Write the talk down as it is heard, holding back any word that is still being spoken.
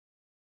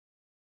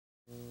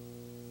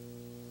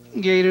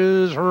Gate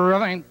is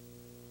running.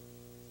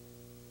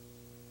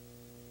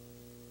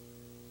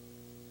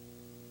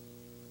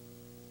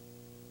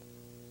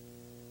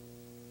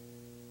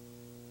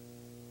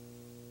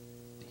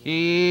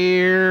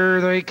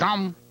 Here they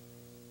come.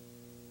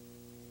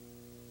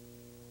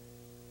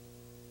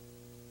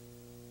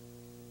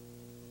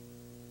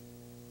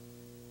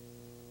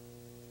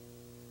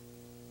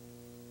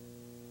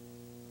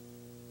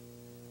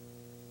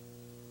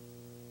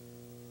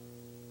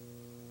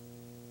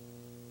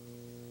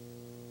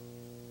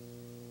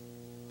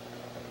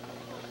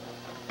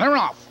 They're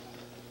off.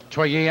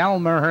 Twiggy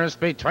ALMAHURST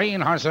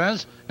between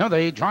horses. Now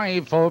they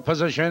drive for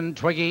position.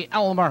 Twiggy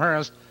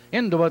ALMAHURST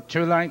into a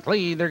 2-length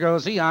lead. There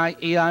goes EI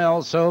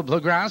also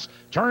Bluegrass,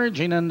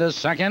 charging into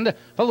second.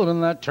 Followed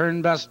in that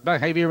turn, Best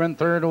Behavior in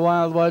third.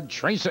 Wildwood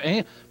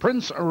Tracy,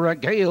 Prince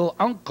Regale,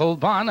 Uncle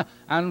Bon,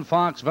 and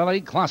Fox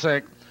Valley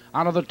Classic.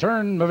 Out of the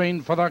turn,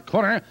 moving for the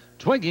quarter,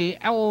 Twiggy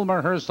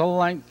ALMAHURST a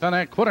length and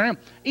a quarter.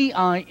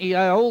 EI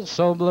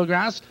also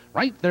Bluegrass,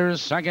 right there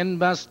second,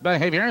 Best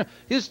Behavior.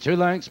 His 2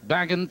 lengths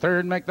back in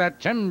third, make that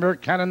Timber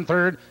Cat in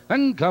third.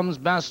 Then comes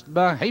Best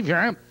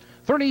Behavior.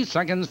 30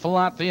 seconds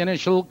flat the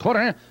initial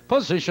quarter.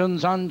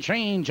 Positions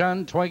unchanged,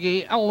 and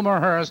Twiggy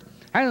ALMAHURST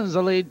has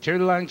the lead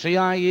 2 lengths.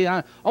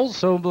 EI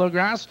also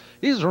Bluegrass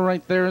is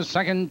right there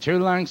second, 2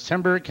 lengths.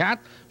 Timber Cat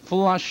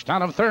flushed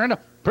out of third.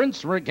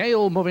 Prince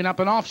Regale moving up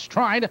and off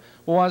stride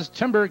was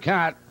Timber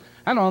Cat.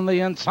 And on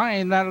the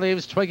inside, that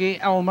leaves Twiggy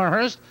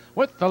ALMAHURST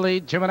with the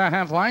lead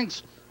 2.5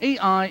 lengths.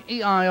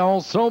 EI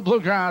also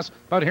Bluegrass,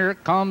 but here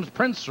comes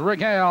Prince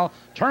Regale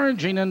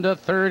charging into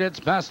third.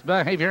 It's Best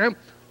Behavior.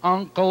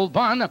 Uncle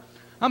Bun,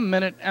 1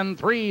 minute and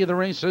 3. The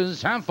race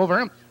is half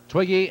over.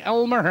 Twiggy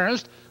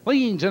ALMAHURST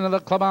leads into the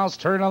clubhouse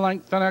turn a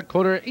length and a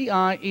quarter.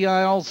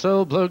 EI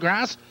also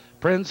Bluegrass.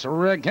 Prince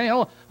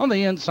Regale on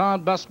the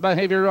inside. Best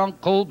Behavior.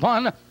 Uncle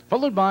Bun,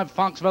 followed by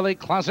Fox Valley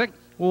Classic.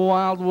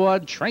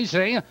 Wildwood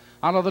Tracy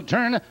out of the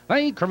turn.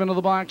 They curve into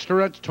the black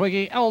stretch.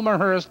 Twiggy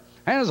ALMAHURST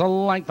has a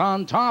length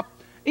on top.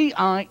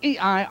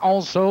 EI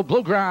also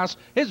Bluegrass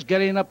is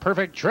getting a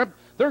perfect trip.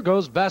 There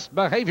goes Best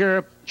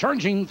Behavior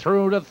charging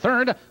through to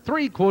third.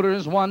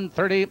 3/4,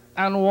 1:30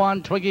 and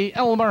 1. Twiggy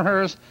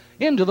ALMAHURST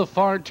into the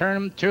far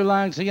turn. 2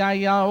 lengths.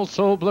 EI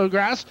also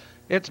Bluegrass.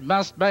 It's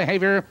Best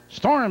Behavior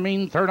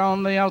storming third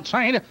on the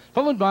outside,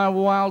 followed by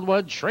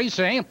Wildwood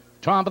Tracy.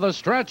 Top of the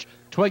stretch,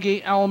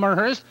 Twiggy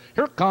ALMAHURST.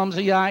 Here comes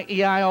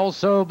EI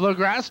also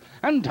Bluegrass,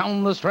 and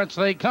down the stretch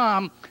they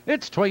come.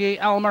 It's Twiggy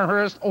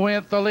ALMAHURST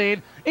with the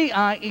lead.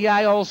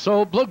 EI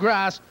also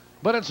Bluegrass,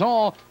 but it's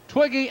all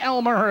Twiggy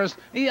ALMAHURST,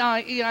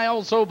 EI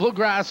also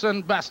Bluegrass,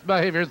 and Best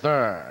Behavior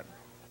third.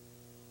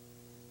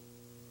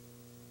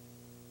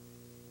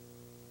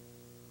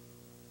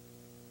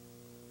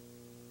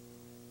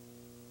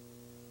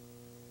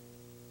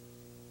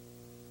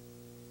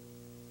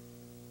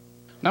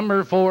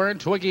 Number 4,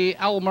 Twiggy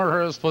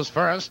ALMAHURST was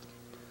first.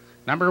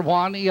 Number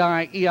 1,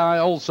 EI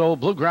also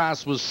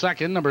Bluegrass was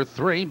second. Number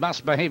 3,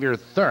 Best Behavior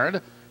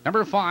third.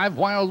 Number 5,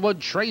 Wildwood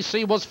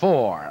Tracy was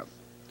fourth.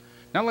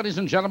 Now, ladies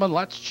and gentlemen,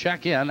 let's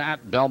check in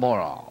at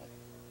Balmoral.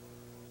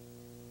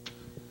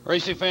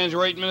 Racing fans,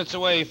 we're 8 minutes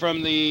away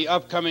from the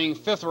upcoming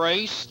 5th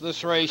race.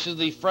 This race is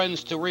the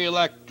Friends to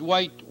Re-elect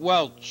Dwight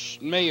Welch,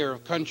 Mayor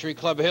of Country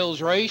Club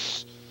Hills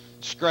race.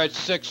 Scratch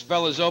 6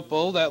 Fellas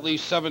Opal. That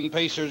leaves 7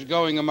 pacers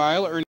going a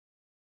mile.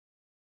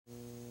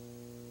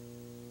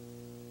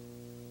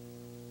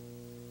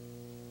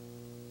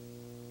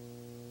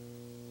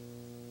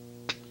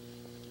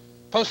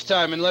 Post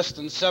time in less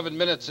than 7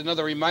 minutes.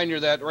 Another reminder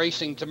that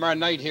racing tomorrow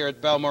night here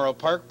at Balmoral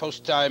Park.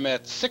 Post time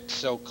at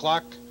 6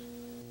 o'clock.